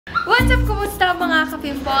What's up? Kumusta mga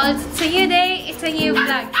ka-pimples? It's a new day, it's a new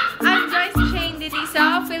vlog. I'm Joishlee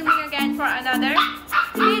Shanne filming again for another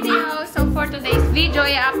video. So for today's video,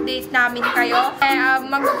 i-update namin kayo.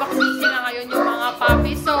 Mag-vaccine na ngayon yung mga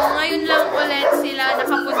puppies. So ngayon lang ulit sila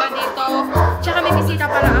nakapunta dito. Tsaka may bisita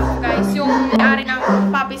pala ako guys, yung may-ari ng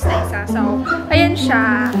puppies na isa. So ayan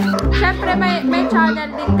siya. Siyempre may channel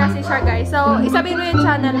din kasi siya guys. So isabihin mo yung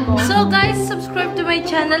channel mo. So guys, subscribe to my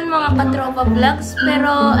channel mga Katropa Vlogs.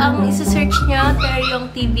 Pero ang isa-search nyo,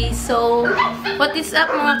 Teryong TV. So what is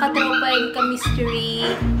up mga Katropa and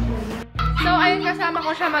ka-mystery? So, ayun, kasama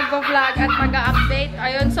ko siya mag-vlog at mag-update.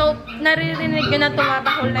 Ayun, so, naririnig nyo na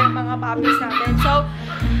tumatahol na yung mga puppies natin. So,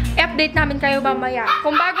 i-update namin kayo mamaya.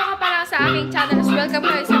 Kung bago ka pa lang sa aking channel, welcome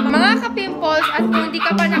kayo sa mga ka-pimples. At kung hindi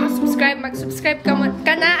ka pa nakasubscribe, mag-subscribe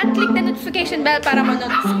ka na at click the notification bell para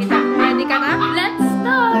ma-notice kita. Ready ka na? Let's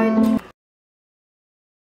start!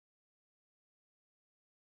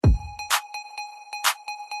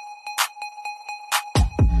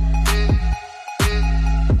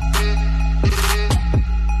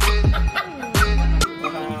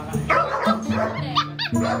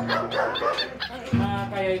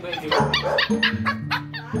 Kaya iba ito.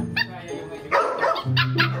 Kaya yung ito.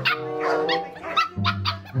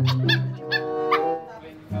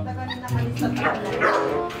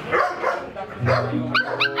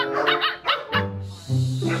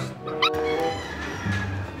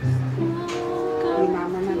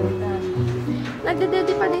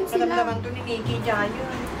 Nagdedede pa din sila. Naman ito ni Kiki dyan yun.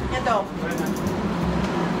 Ito.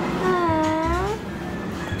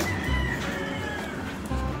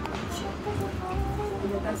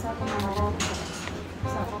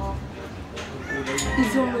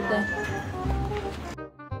 I-zoom mo din.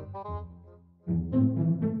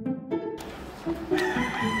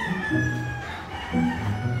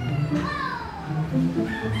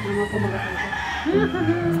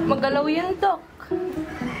 Magalaw yan, Dok.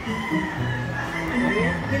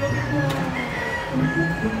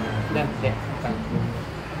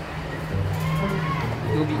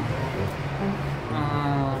 Dubi.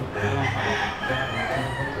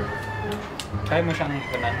 Kaya mo siyang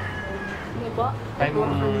ganan. Ano ba? Kaya mo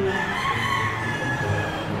ano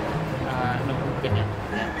ganyan.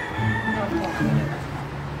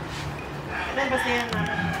 Ano ba siya na?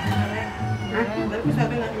 Dali ko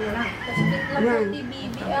sabi natin yun na. Kasi lang po di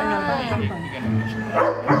bibi ay.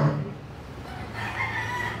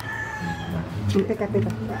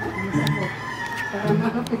 Pika-pika.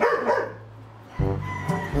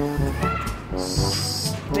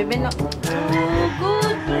 Bebe na. Oh,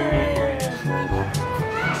 good girl.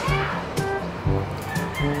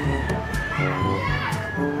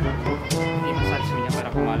 I-massage mo niya para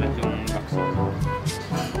kumalat yung vaccine.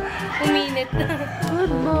 Uminit.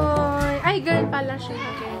 Good boy. Ay, girl pala siya.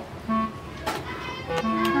 Okay.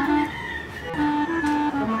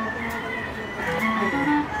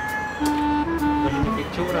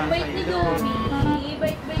 Picture Bait ni Dobby.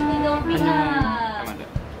 Bait ni Dobby ha.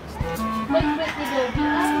 Bait ni Dobby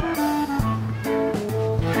ha.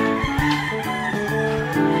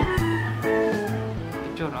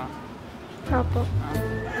 Picture Apo.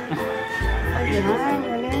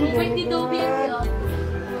 Bait ni Dobby yan.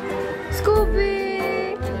 Scooby!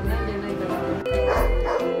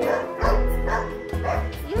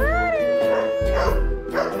 Yuri!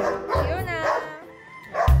 Yun na!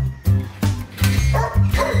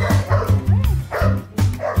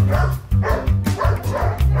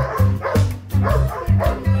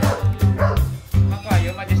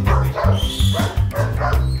 Makayo, ma-distribution.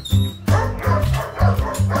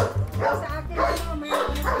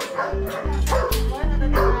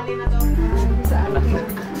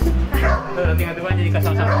 Tingnan jadi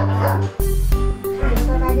kasama-sama.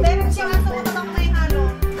 Pero siya nga sumunod ako na yung halo.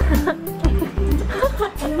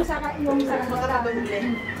 Yung sa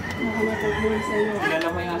doble. Kilala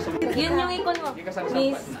mo yung aso. Yun yung ikon mo.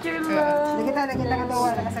 Mr. Mo. Nakita ka tawa.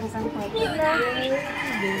 Nakasang-sang pa.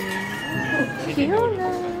 Fiona!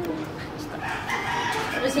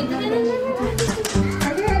 Resito na lang.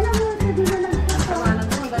 Ay, alam mo. Hindi na nagkakawalan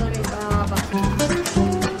mo. Gano'n rin ba?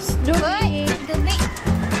 Dory!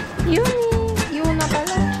 Yuni! Yuna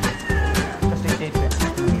pala. Kasi tape.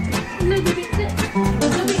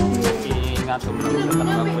 Ingatan mo lang sa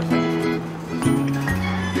tanong.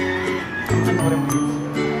 Ano rin mo?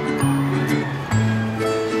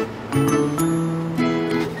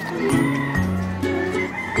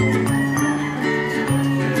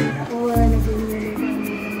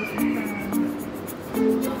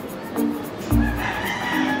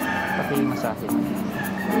 Pati masahe.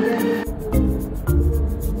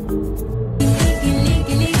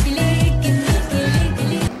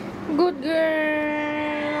 Good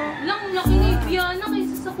girl!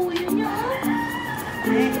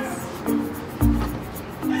 Next.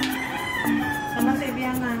 Sama si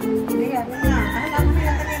Ibiana. Ibiana na. Alam mo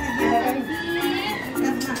yung kanina Ibiana.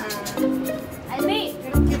 Ikat na Ay, may.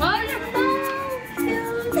 Oh,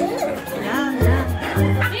 Yan, yan.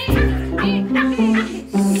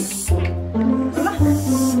 Wala.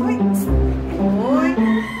 Uy. Uy.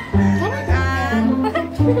 Ikan.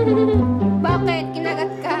 Bakit?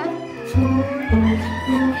 Kinagat ka?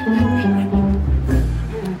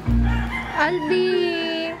 Albi!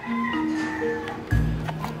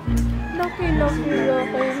 Laki.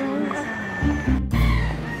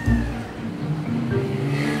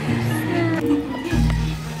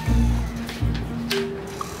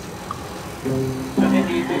 Kasi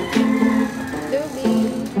dito. Lubi.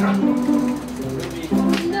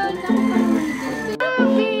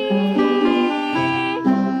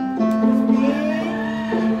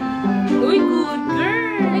 Uy, good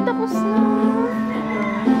girl. Ay, tapos na.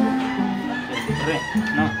 Siyempre,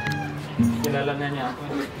 no? Kilala na niya ako.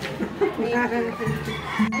 Ay,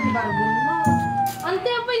 barbon mo. Ante,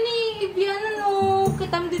 apa ni Ibiana no?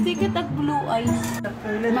 Kitam dito kitag blue eyes.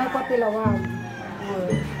 May papilawag.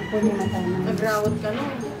 Ako ni matay na. Nagrawat ka no?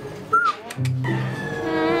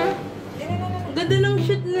 Ganda ng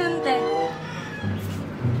shoot niya, ante.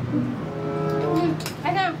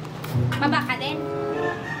 Ano? Baba ka din?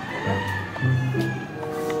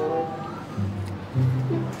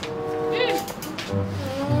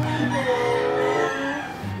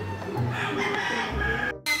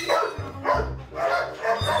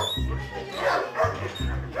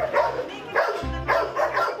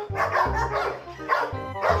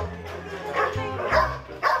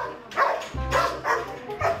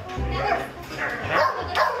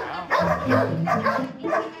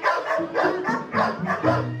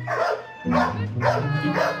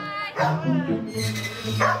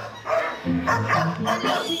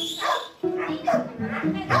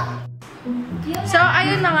 So,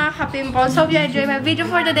 ayun mga ka-pimples. Hope you enjoy my video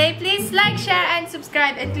for today. Please like, share, and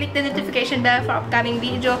subscribe, and click the notification bell for upcoming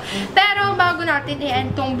video. Pero, bago natin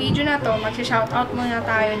i-end tong video na to, mag-shoutout muna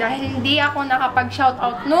tayo dahil hindi ako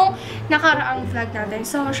nakapag-shoutout nung nakaraang vlog natin.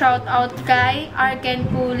 So, shoutout kay Arken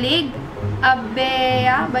Pulig,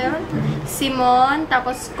 Abea, ba yun? Simon,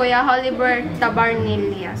 tapos Kuya Holibert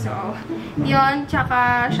Tabarnilia. So, yun.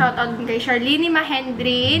 Tsaka, shoutout din kay Charlene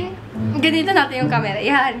Mahendrin. Ganito natin yung camera.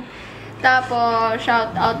 Yan. Tapos,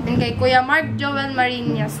 shoutout din kay Kuya Mark Joel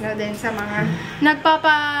Marinas na din sa mga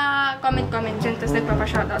nagpapa-comment dyan, tapos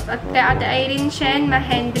nagpapa-shoutout. At kay Ate Irene Shen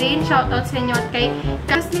Mahendrin, shoutout sa inyo. At kay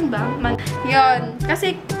Kaslin ba? Yun.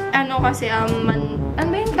 Kasi, ano ba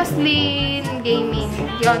yun? Kaslin Gaming.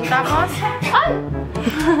 Yun. Tapos,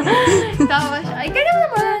 tapos, ay, kaya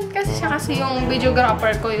naman. Kasi siya kasi yung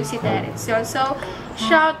videographer ko, yung si Terence. Yun. So,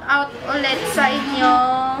 shoutout ulit sa inyo.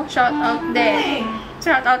 Shoutout din.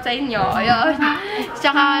 Shoutout sa inyo. Ayun.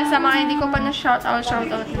 Tsaka sa mga hindi ko pa na shoutout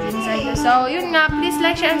din sa inyo. So, yun nga. Please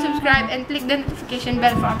like, share, and subscribe. And click the notification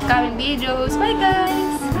bell for upcoming videos. Bye,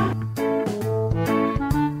 guys!